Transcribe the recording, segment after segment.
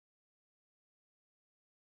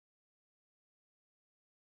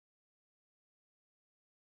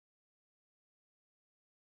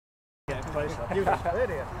Do you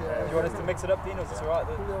want us to mix it up, Dean, or is this alright?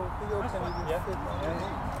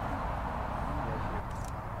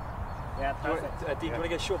 Yeah, perfect. Dean, do you want to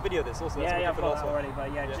get a short video of this also? Yeah, I've got that already,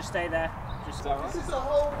 but yeah, just stay there.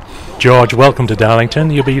 George, welcome to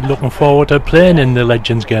Darlington. You'll be looking forward to playing in the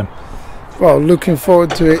Legends game. Well, looking forward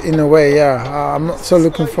to it in a way, yeah. I'm not so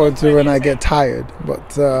looking forward to when I get tired,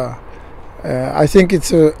 but I think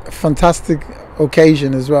it's a fantastic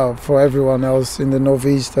occasion as well for everyone else in the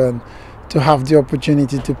Northeast, and to have the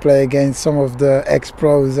opportunity to play against some of the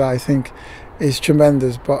ex-pros, I think is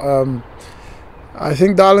tremendous. But I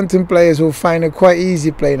think Darlington players will find it quite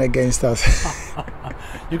easy playing against us.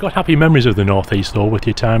 You've got happy memories of the Northeast though with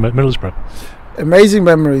your time at Middlesbrough. Amazing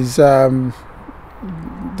memories. The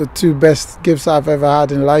two best gifts I've ever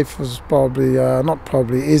had in life was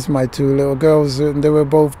is my two little girls, and they were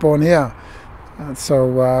both born here.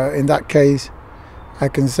 So in that case, I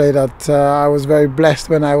can say that I was very blessed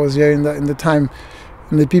when I was here in the time.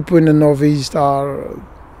 And the people in the Northeast are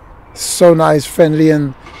so nice, friendly,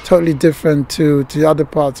 and totally different to the other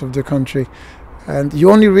parts of the country. And you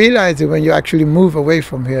only realize it when you actually move away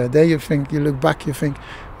from here. There you look back, you think,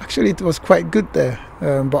 actually it was quite good there.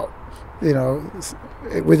 But you know,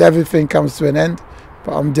 with everything comes to an end.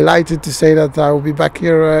 But I'm delighted to say that I will be back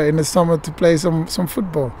here in the summer to play some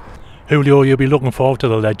football. Julio, you'll be looking forward to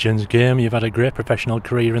the Legends game. You've had a great professional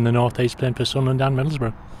career in the North East playing for Sunderland and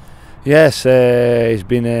Middlesbrough. Yes, it's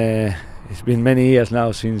been many years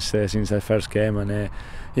now since I first came, and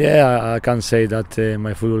yeah, I can say that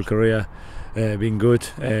my football career been good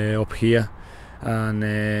up here, and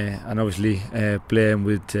obviously playing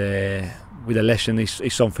with the Legend is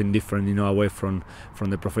something different, you know, away from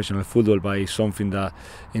the professional football, but it's something that,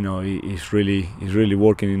 you know, is really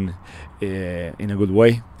working in a good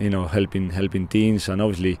way, you know, helping teams, and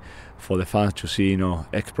obviously for the fans to see, you know,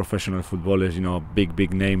 ex-professional footballers, you know,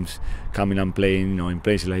 big names coming and playing, you know, in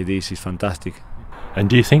places like this is fantastic. And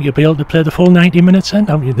do you think you'll be able to play the full 90 minutes then?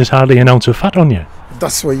 There's hardly an ounce of fat on you.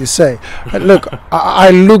 That's what you say. Look, I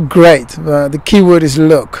look great. The key word is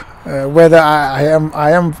look. Whether I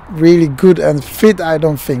am really good and fit, I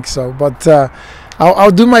don't think so. But I'll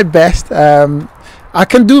do my best. I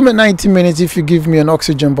can do my 90 minutes if you give me an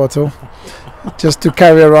oxygen bottle, just to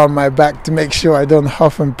carry around my back to make sure I don't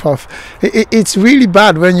huff and puff. It's really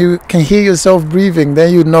bad when you can hear yourself breathing.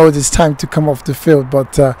 Then you know it's time to come off the field.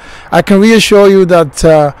 But I can reassure you that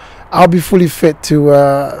I'll be fully fit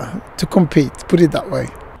to compete. Put it that way.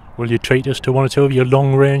 Will you treat us to one or two of your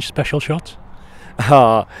long-range special shots?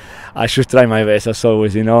 I should try my best as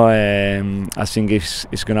always, you know. I think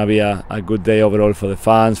it's gonna be a good day overall for the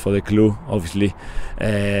fans, for the club, obviously,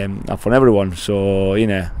 and for everyone. So, you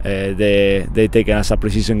know, they take it as a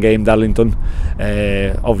pre-season game, Darlington.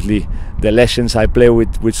 Obviously, the Legends, I play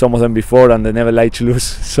with some of them before, and they never like to lose.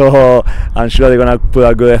 So I'm sure they're gonna put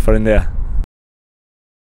a good effort in there.